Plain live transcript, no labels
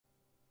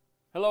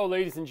Hello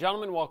ladies and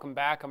gentlemen, welcome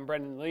back. I'm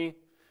Brendan Lee.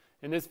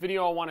 In this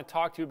video I want to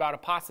talk to you about a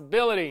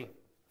possibility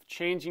of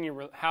changing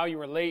how you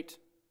relate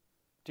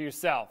to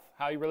yourself,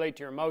 how you relate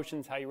to your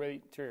emotions, how you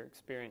relate to your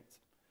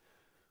experience.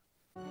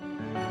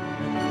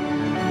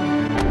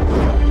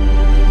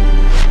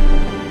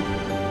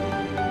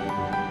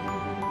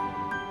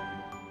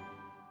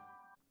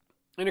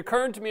 It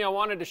occurred to me I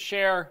wanted to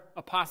share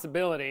a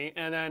possibility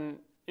and then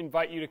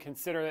invite you to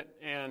consider it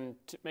and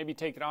to maybe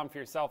take it on for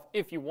yourself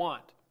if you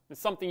want. It's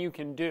something you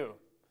can do,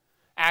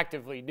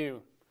 actively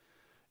do.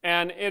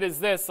 And it is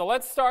this. So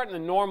let's start in the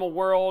normal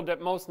world that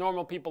most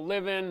normal people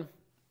live in,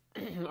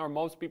 or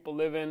most people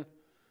live in,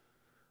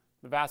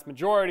 the vast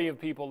majority of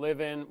people live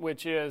in,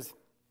 which is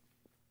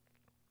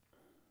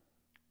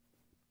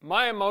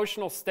my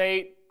emotional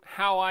state,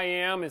 how I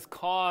am, is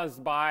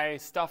caused by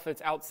stuff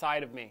that's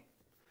outside of me.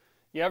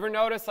 You ever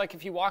notice, like,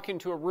 if you walk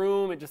into a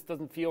room, it just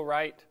doesn't feel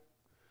right?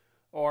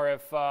 Or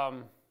if,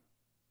 I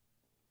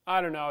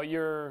don't know,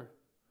 you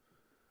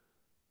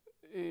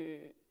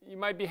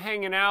might be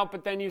hanging out,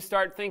 but then you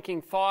start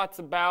thinking thoughts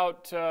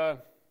about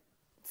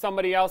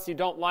somebody else you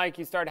don't like,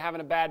 you start having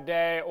a bad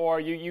day,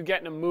 or you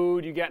get in a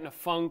mood, you get in a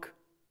funk,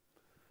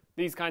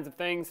 these kinds of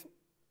things.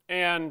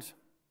 And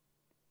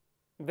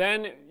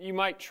then you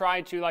might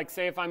try to, like,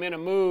 say if I'm in a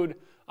mood,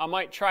 I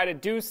might try to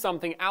do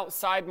something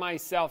outside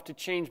myself to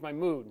change my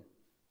mood.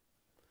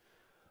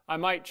 I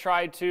might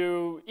try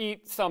to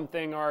eat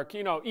something or,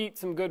 eat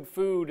some good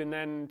food and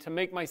then to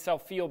make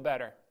myself feel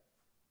better.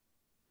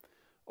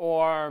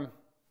 Or,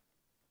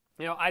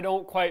 I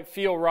don't quite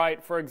feel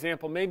right. For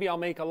example, maybe I'll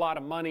make a lot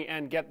of money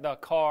and get the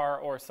car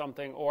or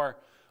something, or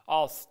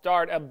I'll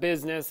start a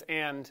business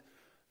and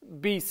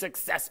be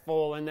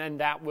successful, and then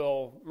that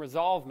will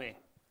resolve me.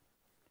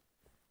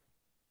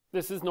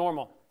 This is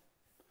normal.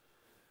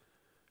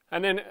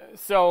 And then,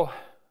 so,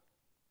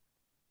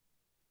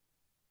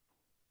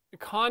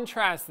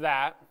 contrast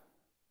that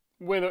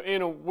with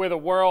a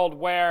world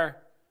where,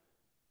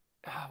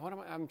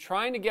 I'm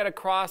trying to get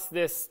across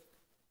this,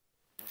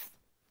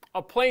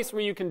 a place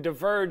where you can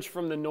diverge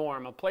from the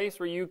norm, a place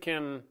where you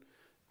can,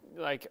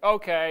 like,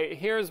 okay,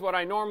 here's what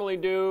I normally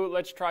do,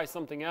 let's try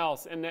something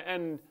else. And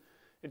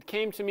it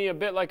came to me a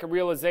bit like a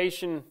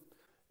realization,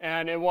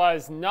 and it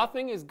was,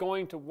 nothing is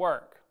going to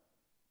work.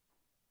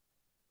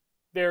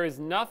 There is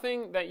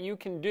nothing that you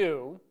can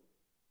do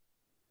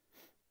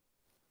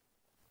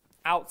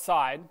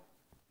outside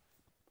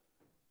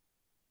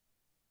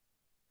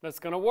that's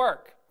going to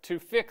work to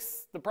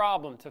fix the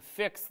problem, to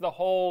fix the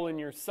hole in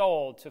your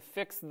soul, to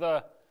fix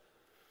the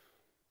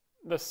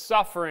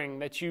suffering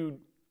that you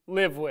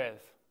live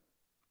with.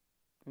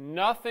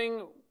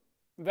 Nothing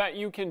that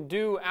you can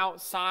do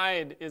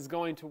outside is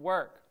going to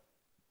work.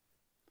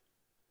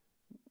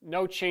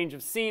 No change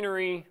of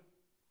scenery,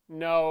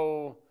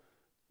 no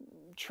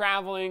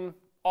traveling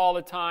all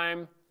the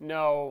time,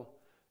 no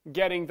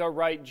getting the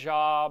right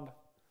job,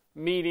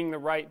 meeting the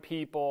right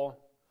people,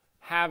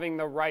 having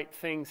the right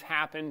things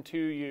happen to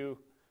you.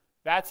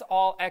 That's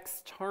all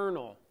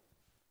external.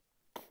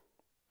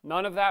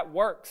 None of that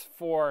works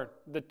for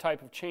the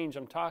type of change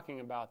I'm talking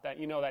about, that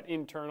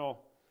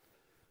internal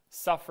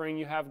suffering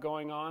you have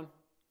going on.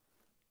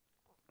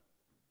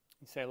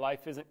 You say,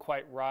 life isn't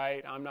quite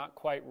right, I'm not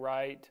quite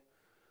right,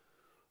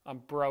 I'm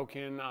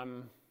broken,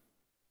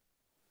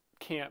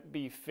 can't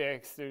be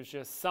fixed, there's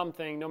just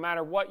something, no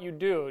matter what you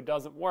do, it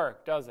doesn't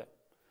work, does it?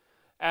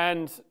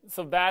 And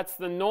so that's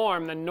the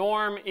norm. The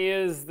norm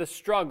is the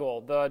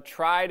struggle, the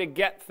try to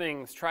get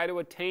things, try to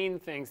attain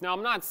things. Now,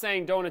 I'm not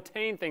saying don't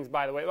attain things,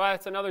 by the way. Well,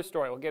 that's another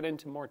story. We'll get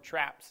into more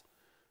traps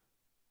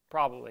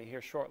probably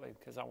here shortly,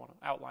 because I want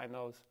to outline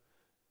those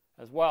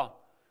as well.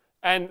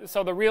 And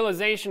so the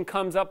realization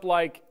comes up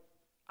like,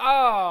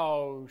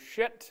 oh,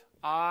 shit,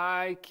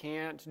 I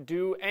can't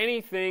do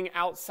anything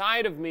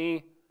outside of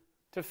me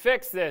to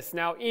fix this.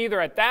 Now, either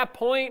at that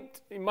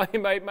point, you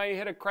might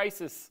hit a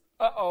crisis.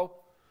 Uh-oh.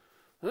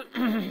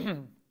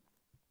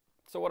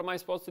 So what am I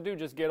supposed to do?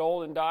 Just get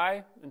old and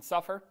die and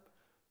suffer?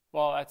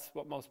 Well, that's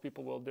what most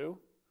people will do.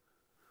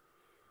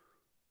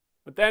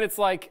 But then it's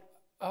like,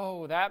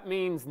 oh, that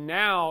means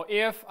now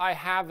if I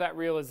have that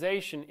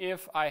realization,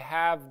 if I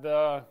have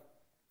the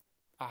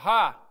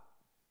aha,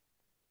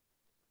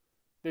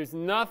 there's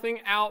nothing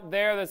out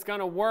there that's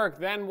going to work,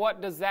 then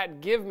what does that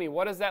give me?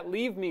 What does that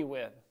leave me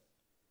with?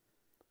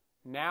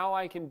 Now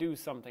I can do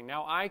something.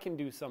 Now I can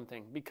do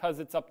something because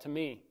it's up to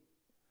me.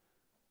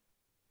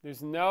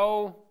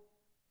 So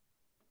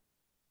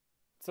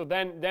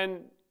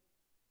then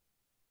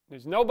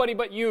there's nobody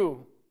but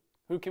you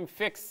who can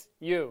fix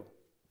you.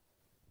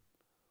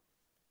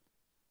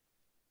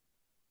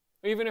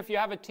 Even if you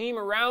have a team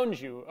around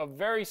you of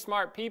very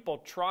smart people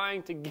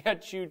trying to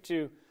get you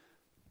to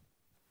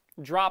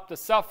drop the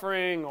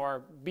suffering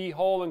or be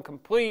whole and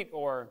complete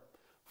or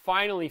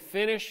finally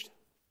finished,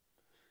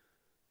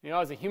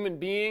 as a human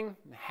being,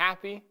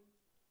 happy.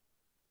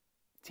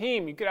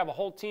 Team, you could have a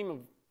whole team of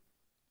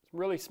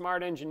really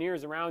smart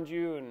engineers around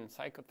you and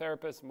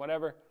psychotherapists and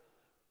whatever.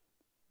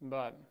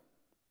 But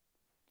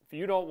if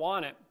you don't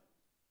want it,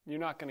 you're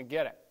not going to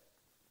get it.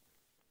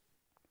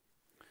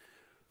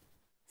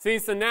 See,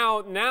 so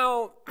now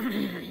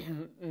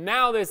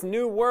now this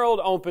new world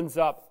opens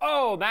up.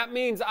 Oh, that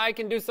means I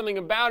can do something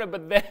about it,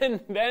 but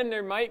then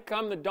there might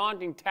come the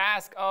daunting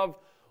task of,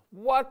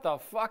 what the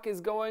fuck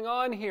is going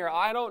on here?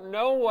 I don't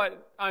know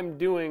what I'm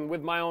doing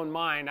with my own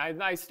mind.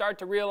 I start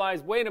to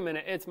realize, wait a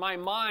minute, it's my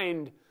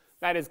mind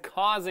that is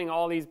causing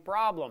all these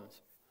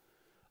problems.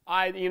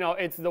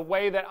 It's the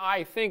way that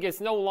I think.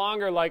 It's no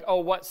longer like,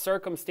 oh, what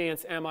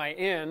circumstance am I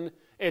in?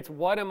 It's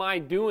what am I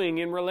doing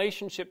in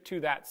relationship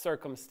to that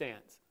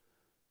circumstance?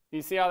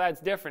 You see how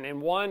that's different?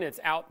 In one, it's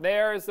out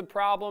there is the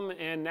problem,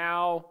 and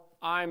now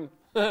I'm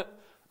the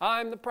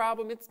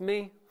problem, it's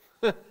me.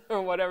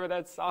 Or whatever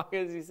that song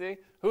is, you see?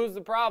 Who's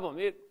the problem?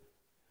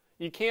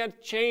 You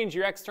can't change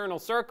your external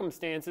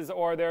circumstances,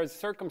 or there's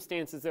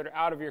circumstances that are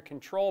out of your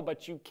control,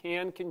 but you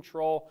can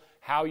control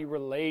how you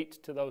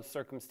relate to those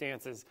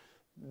circumstances.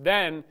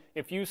 Then,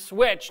 if you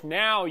switch,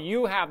 now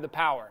you have the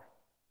power.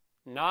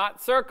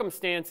 Not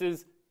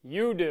circumstances,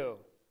 you do.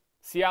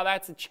 See how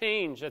that's a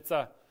change?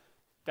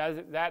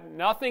 That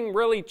nothing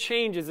really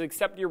changes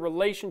except your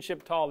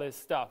relationship to all this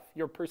stuff,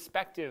 your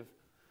perspective.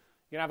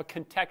 You can have a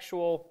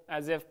contextual,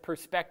 as if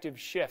perspective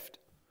shift.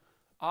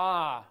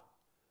 Now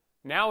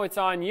it's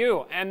on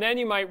you. And then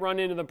you might run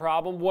into the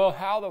problem, well,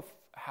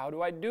 how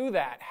do I do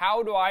that?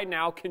 How do I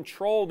now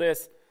control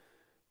this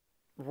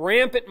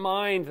rampant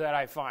mind that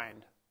I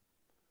find?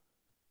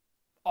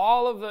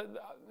 All of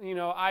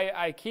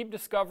I keep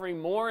discovering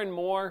more and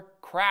more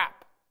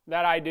crap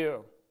that I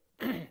do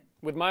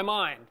with my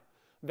mind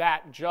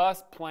that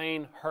just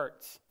plain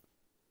hurts.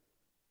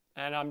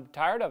 And I'm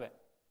tired of it.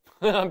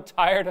 I'm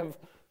tired of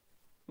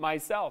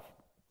myself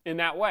in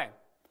that way.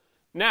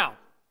 Now,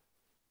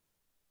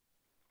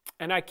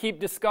 and I keep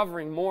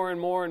discovering more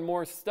and more and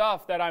more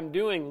stuff that I'm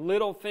doing,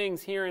 little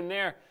things here and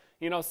there.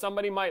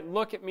 Somebody might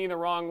look at me the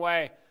wrong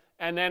way,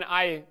 and then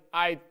I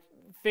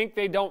think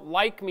they don't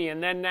like me,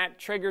 and then that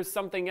triggers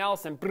something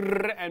else, and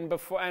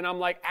I'm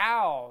like,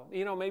 ow,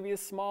 maybe a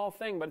small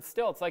thing, but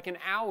still, it's like an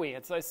owie.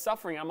 It's like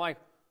suffering. I'm like,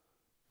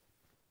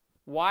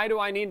 why do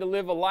I need to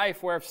live a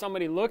life where if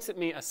somebody looks at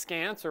me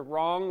askance or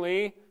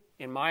wrongly,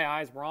 in my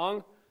eyes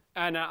wrong,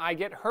 and I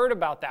get hurt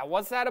about that?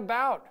 What's that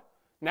about?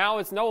 Now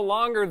it's no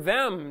longer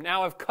them.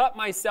 Now I've cut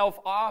myself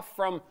off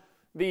from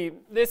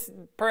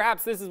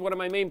perhaps this is one of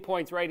my main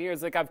points right here,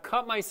 is like I've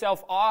cut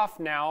myself off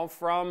now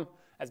from,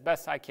 as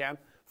best I can,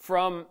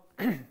 from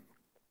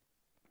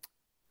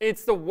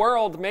it's the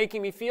world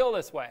making me feel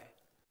this way.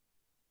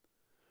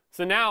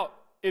 So now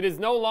it is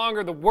no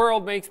longer the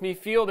world makes me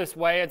feel this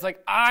way. It's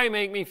like I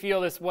make me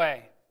feel this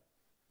way.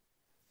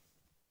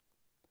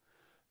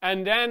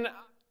 And then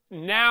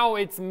now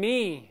it's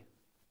me.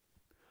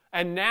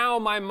 And now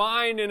my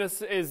mind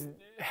is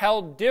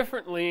held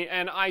differently,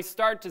 and I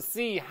start to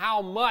see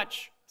how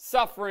much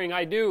suffering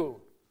I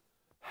do,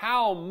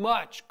 how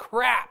much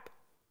crap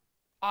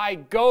I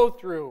go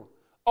through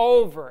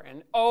over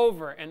and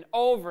over and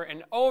over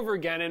and over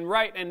again.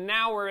 And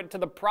now we're to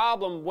the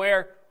problem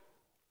where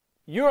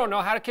you don't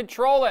know how to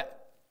control it.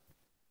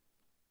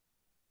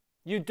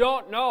 You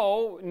don't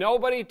know.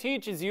 Nobody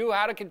teaches you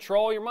how to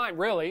control your mind,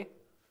 really.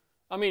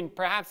 I mean,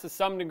 perhaps to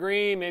some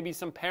degree, maybe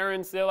some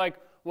parents, they're like,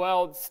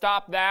 well,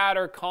 stop that,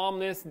 or calm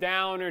this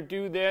down, or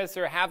do this,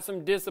 or have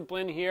some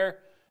discipline here.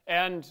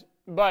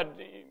 But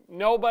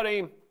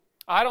nobody,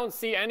 I don't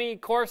see any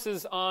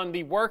courses on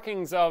the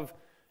workings of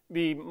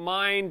the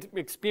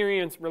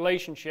mind-experience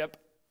relationship,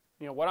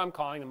 what I'm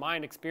calling the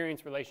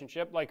mind-experience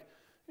relationship. Like,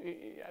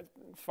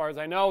 as far as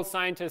I know,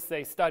 scientists,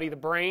 they study the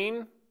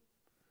brain,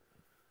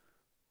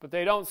 but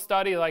they don't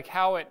study like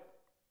how it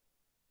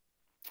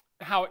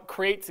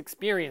creates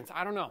experience.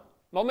 I don't know.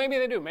 Well, maybe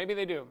they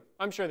do.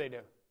 I'm sure they do.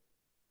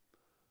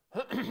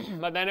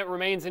 But then it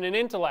remains in an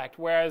intellect,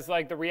 whereas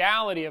like the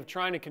reality of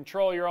trying to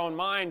control your own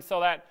mind,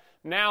 so that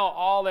now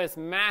all this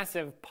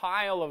massive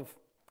pile of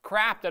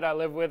crap that I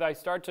live with, I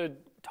start to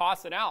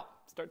toss it out,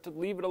 start to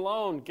leave it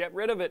alone, get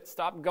rid of it,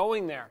 stop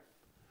going there.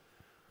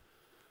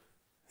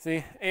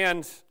 See,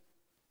 and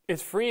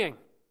it's freeing,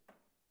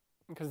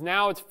 because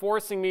now it's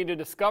forcing me to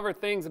discover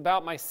things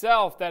about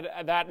myself that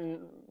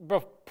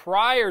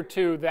prior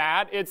to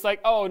that, it's like,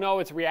 oh no,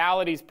 it's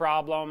reality's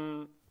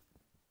problem.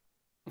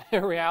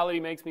 Reality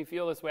makes me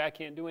feel this way. I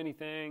can't do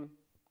anything.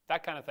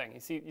 That kind of thing.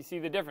 You see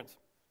the difference?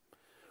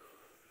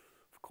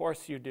 Of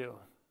course you do.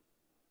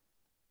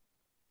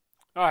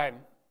 All right.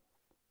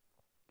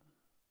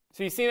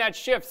 So you see that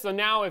shift. So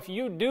now if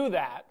you do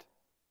that,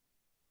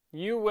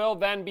 you will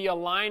then be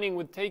aligning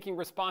with taking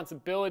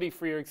responsibility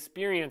for your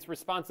experience,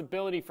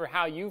 responsibility for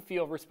how you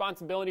feel,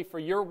 responsibility for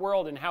your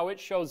world and how it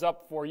shows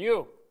up for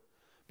you.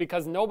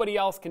 Because nobody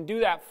else can do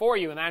that for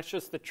you, and that's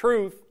just the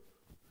truth.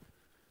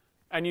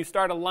 And you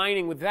start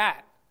aligning with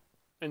that,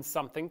 and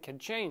something can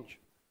change.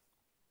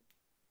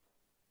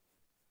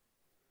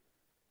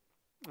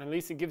 At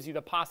least it gives you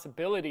the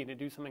possibility to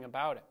do something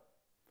about it.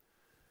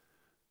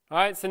 All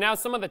right, so now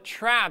some of the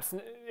traps,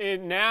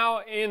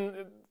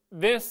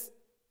 this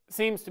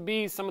seems to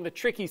be some of the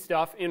tricky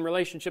stuff in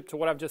relationship to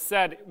what I've just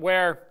said,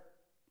 where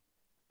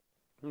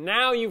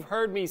Now you've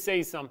heard me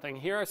say something.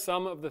 Here are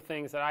some of the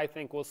things that I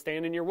think will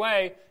stand in your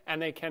way,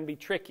 and they can be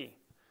tricky.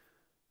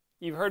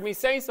 You've heard me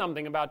say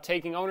something about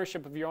taking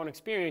ownership of your own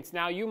experience.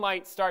 Now you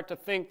might start to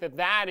think that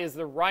that is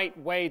the right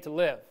way to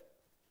live.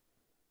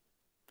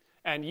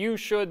 And you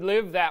should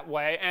live that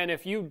way. And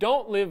if you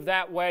don't live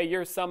that way,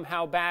 you're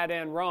somehow bad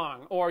and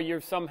wrong. Or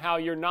you're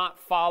not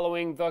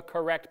following the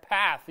correct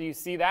path. You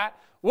see that?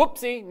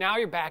 Whoopsie, now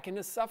you're back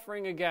into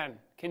suffering again.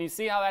 Can you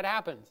see how that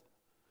happens?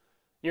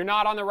 You're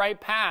not on the right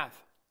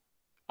path.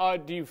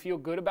 Do you feel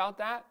good about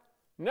that?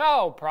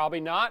 No, probably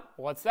not.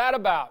 What's that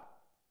about?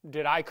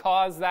 Did I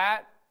cause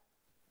that?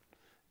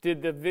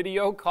 Did the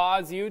video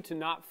cause you to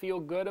not feel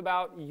good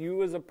about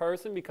you as a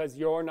person because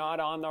you're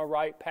not on the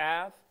right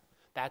path?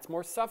 That's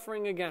more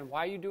suffering again.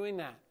 Why are you doing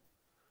that?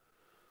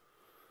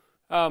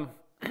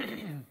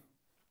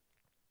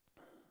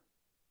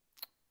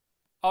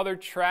 Other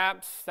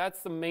traps, that's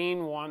the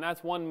main one.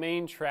 That's one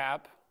main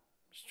trap.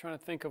 Just trying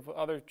to think of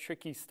other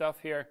tricky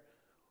stuff here.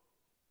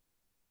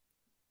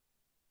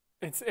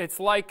 It's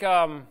like,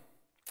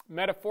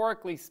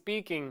 metaphorically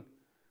speaking,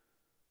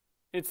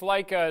 it's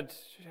like a...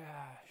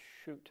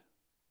 shoot.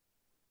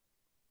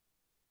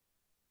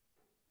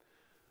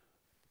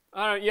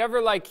 I don't know, you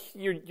ever like,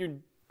 you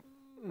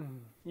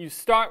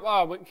start,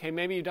 okay,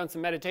 maybe you've done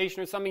some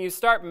meditation or something. You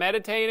start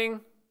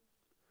meditating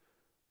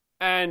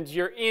and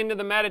you're into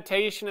the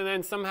meditation and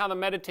then somehow the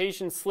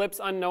meditation slips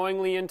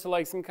unknowingly into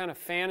like some kind of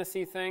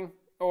fantasy thing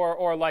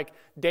or like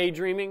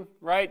daydreaming,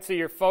 right? So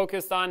you're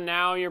focused on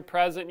now, you're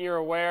present, you're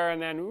aware,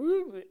 and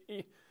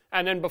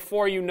then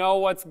before you know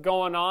what's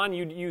going on,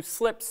 you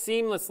slip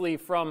seamlessly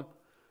from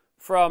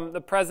the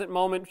present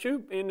moment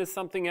into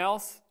something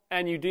else,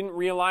 and you didn't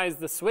realize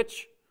the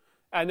switch.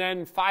 And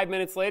then 5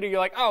 minutes later, you're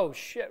like, oh,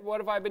 shit,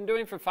 what have I been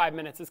doing for 5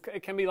 minutes?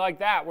 It can be like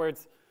that, where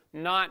it's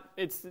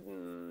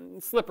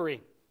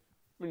slippery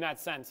in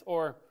that sense.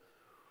 Or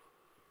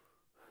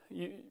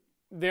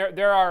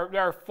there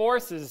are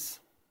forces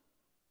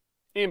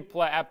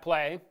at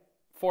play,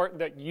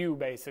 that you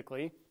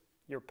basically,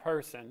 your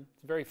person,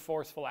 it's a very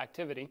forceful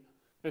activity.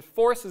 There's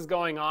forces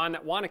going on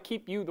that want to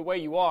keep you the way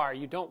you are.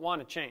 You don't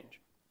want to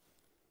change.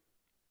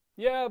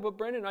 Yeah, but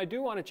Brendan, I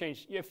do want to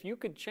change. If you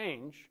could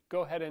change,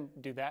 go ahead and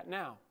do that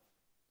now.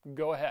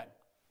 Go ahead.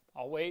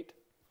 I'll wait.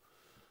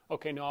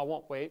 Okay, no, I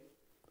won't wait.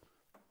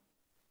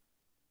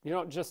 You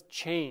don't just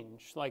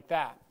change like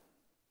that.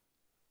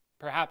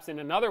 Perhaps in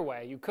another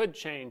way you could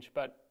change,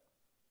 but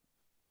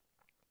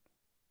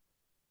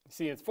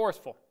see, it's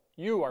forceful.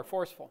 You are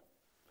forceful.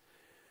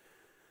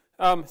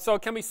 So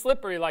it can be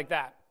slippery like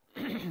that.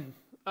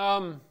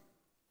 Other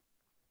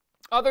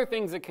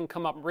things that can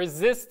come up,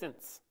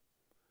 resistance.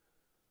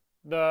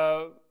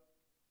 The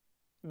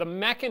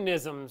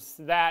mechanisms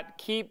that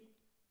keep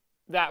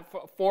that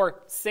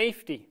for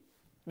safety.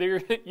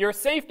 Your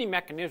safety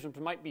mechanisms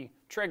might be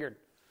triggered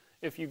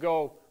if you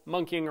go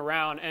monkeying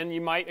around, and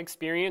you might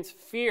experience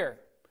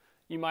fear.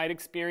 You might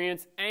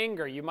experience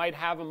anger. You might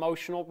have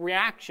emotional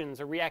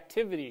reactions or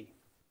reactivity.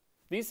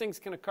 These things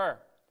can occur.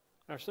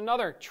 There's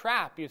another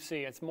trap, you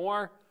see. It's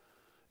more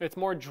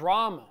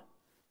drama.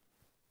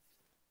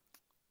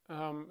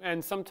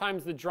 And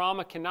sometimes the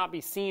drama cannot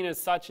be seen as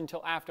such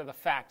until after the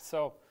fact.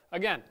 So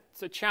again,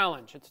 it's a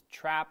challenge. It's a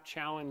trap,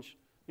 challenge.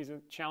 These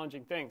are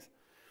challenging things.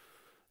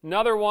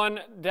 Another one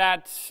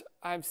that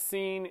I've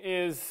seen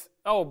is,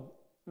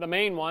 the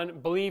main one,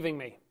 believing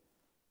me.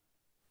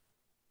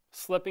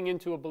 Slipping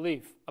into a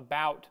belief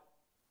about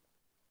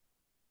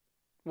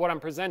what I'm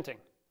presenting.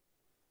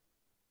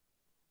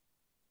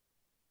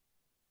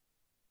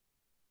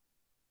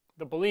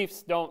 The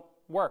beliefs don't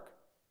work.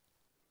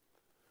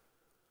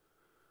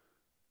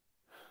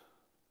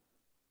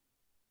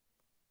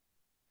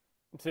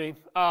 See?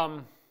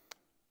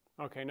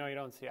 Okay, no, you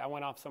don't see. I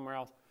went off somewhere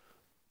else.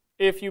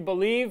 If you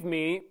believe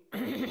me,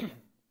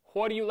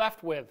 what are you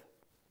left with?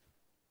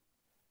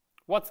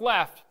 What's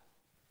left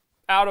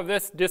out of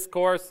this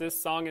discourse,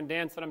 this song and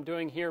dance that I'm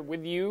doing here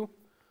with you?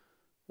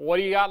 What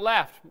do you got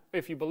left?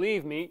 If you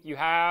believe me, you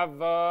have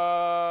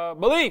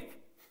belief.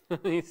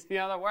 You see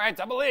how that works?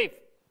 It's a belief.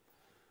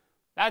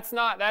 That's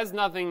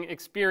nothing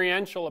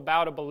experiential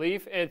about a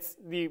belief. It's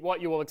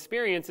what you will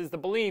experience is the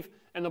belief,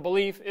 and the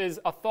belief is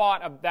a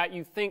thought that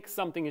you think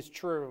something is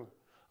true.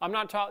 I'm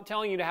not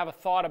telling you to have a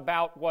thought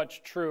about what's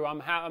true.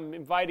 I'm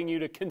inviting you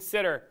to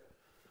consider.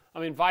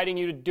 I'm inviting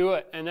you to do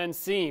it and then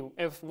see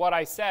if what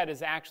I said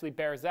actually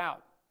bears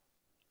out.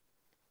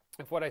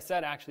 If what I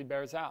said actually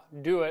bears out.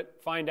 Do it,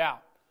 find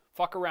out.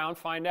 Fuck around,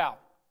 find out.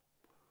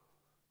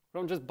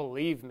 Don't just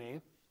believe me.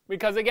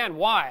 Because again,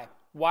 why?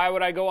 Why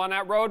would I go on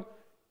that road?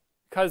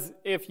 Because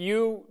if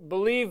you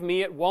believe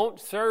me, it won't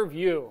serve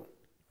you.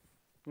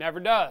 Never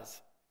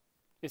does.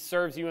 It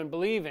serves you in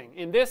believing,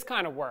 in this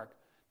kind of work.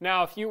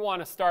 Now, if you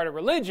want to start a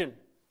religion,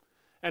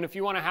 and if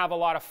you want to have a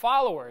lot of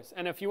followers,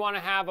 and if you want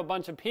to have a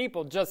bunch of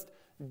people just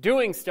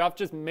doing stuff,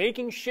 just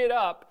making shit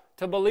up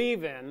to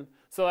believe in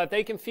so that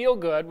they can feel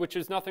good, which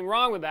is nothing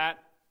wrong with that,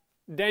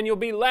 then you'll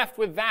be left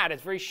with that.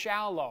 It's very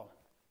shallow.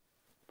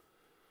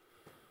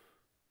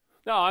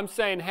 No, I'm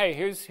saying, hey,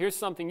 here's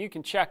something you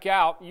can check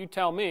out. You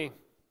tell me.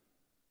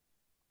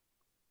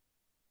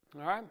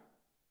 All right?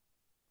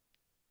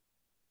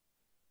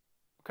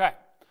 Okay.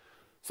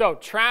 So,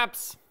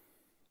 traps,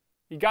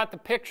 you got the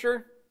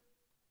picture?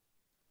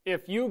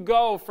 If you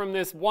go from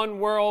this one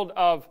world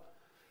of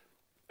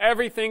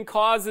everything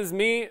causes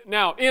me,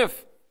 now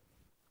if,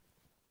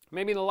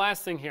 maybe the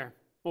last thing here,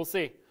 we'll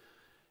see.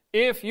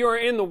 If you're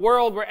in the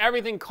world where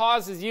everything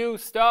causes you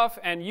stuff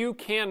and you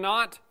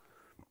cannot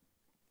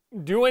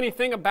do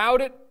anything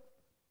about it,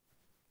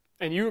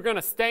 and you're going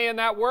to stay in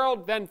that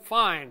world, then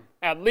fine.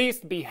 At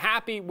least be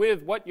happy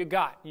with what you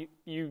got.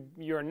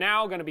 You're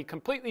now going to be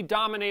completely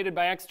dominated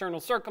by external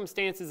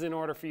circumstances in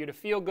order for you to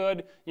feel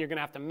good. You're going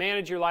to have to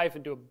manage your life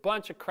and do a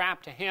bunch of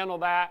crap to handle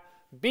that.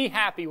 Be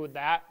happy with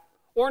that,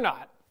 or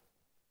not.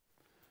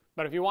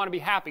 But if you want to be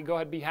happy, go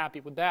ahead and be happy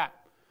with that.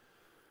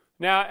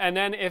 Now, and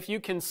then if you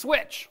can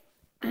switch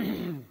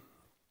to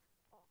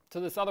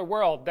this other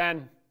world,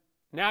 then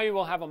now you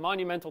will have a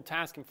monumental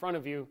task in front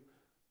of you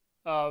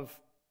of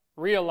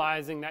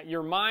realizing that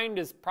your mind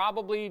is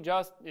probably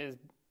just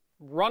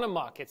run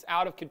amok. It's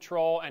out of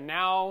control, and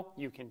now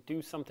you can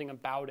do something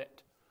about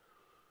it.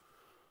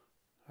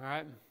 All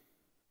right?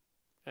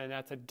 And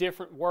that's a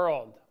different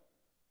world.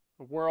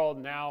 A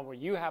world now where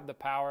you have the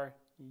power,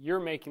 you're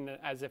making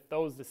as if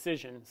those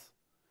decisions,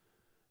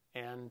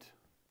 and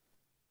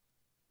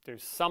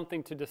there's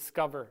something to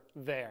discover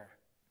there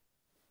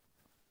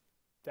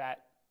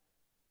that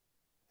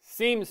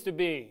seems to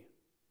be.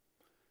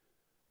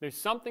 There's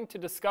something to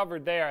discover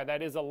there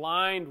that is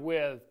aligned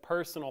with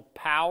personal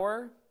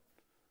power,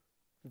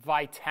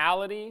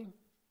 vitality,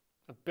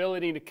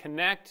 ability to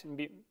connect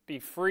and be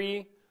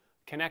free,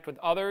 connect with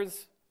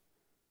others,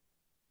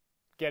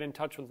 get in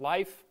touch with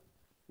life.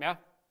 Yeah?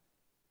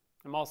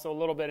 I'm also a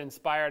little bit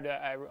inspired.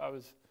 I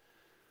was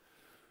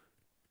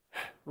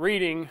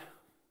reading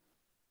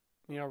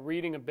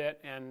a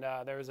bit, and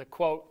there was a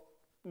quote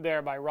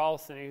there by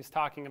Rawlson. He was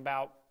talking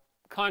about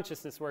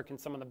consciousness work and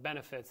some of the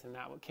benefits, and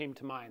that what came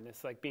to mind.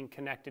 This like being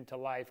connected to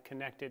life,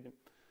 connected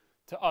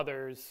to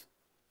others,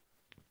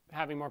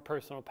 having more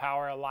personal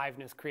power,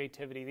 aliveness,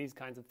 creativity, these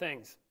kinds of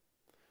things.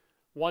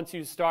 Once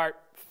you start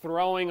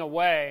throwing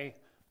away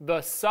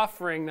the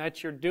suffering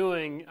that you're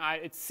doing,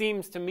 it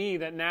seems to me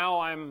that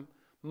now I'm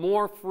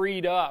more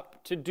freed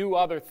up to do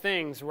other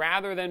things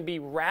rather than be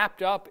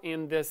wrapped up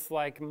in this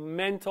like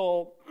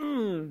mental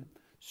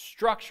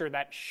structure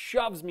that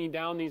shoves me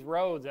down these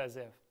roads as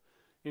if.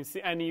 You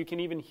see, and you can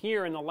even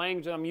hear in the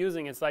language that I'm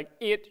using, it's like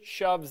it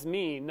shoves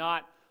me,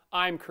 not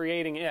I'm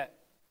creating it.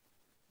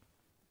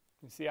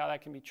 You see how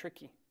that can be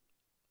tricky?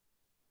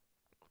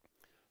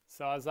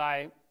 So as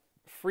I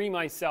free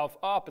myself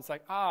up, it's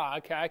like,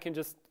 okay, I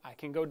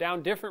can go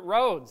down different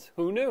roads.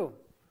 Who knew?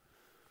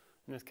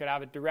 And this could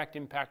have a direct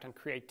impact on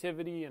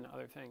creativity and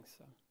other things.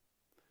 So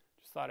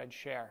just thought I'd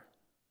share.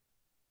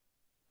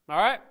 All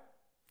right?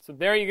 So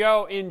there you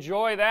go.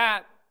 Enjoy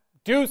that.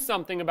 Do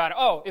something about it.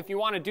 Oh, if you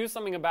want to do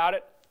something about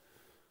it,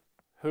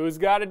 who's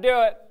got to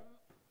do it?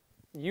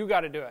 You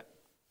got to do it.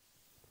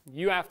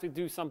 You have to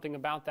do something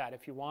about that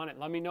if you want it.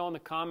 Let me know in the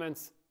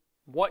comments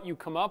what you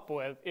come up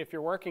with if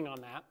you're working on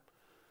that.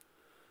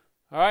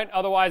 All right.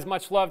 Otherwise,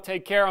 much love.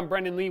 Take care. I'm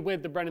Brendan Lee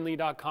with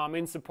thebrendanlee.com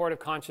in support of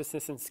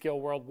consciousness and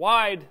skill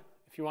worldwide.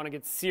 If you want to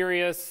get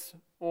serious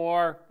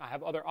or I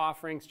have other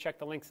offerings, check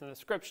the links in the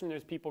description.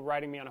 There's people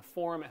writing me on a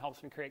forum. It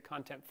helps me create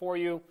content for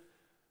you.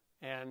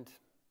 And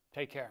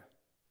take care.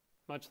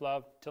 Much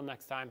love. Till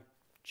next time.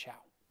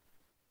 Ciao.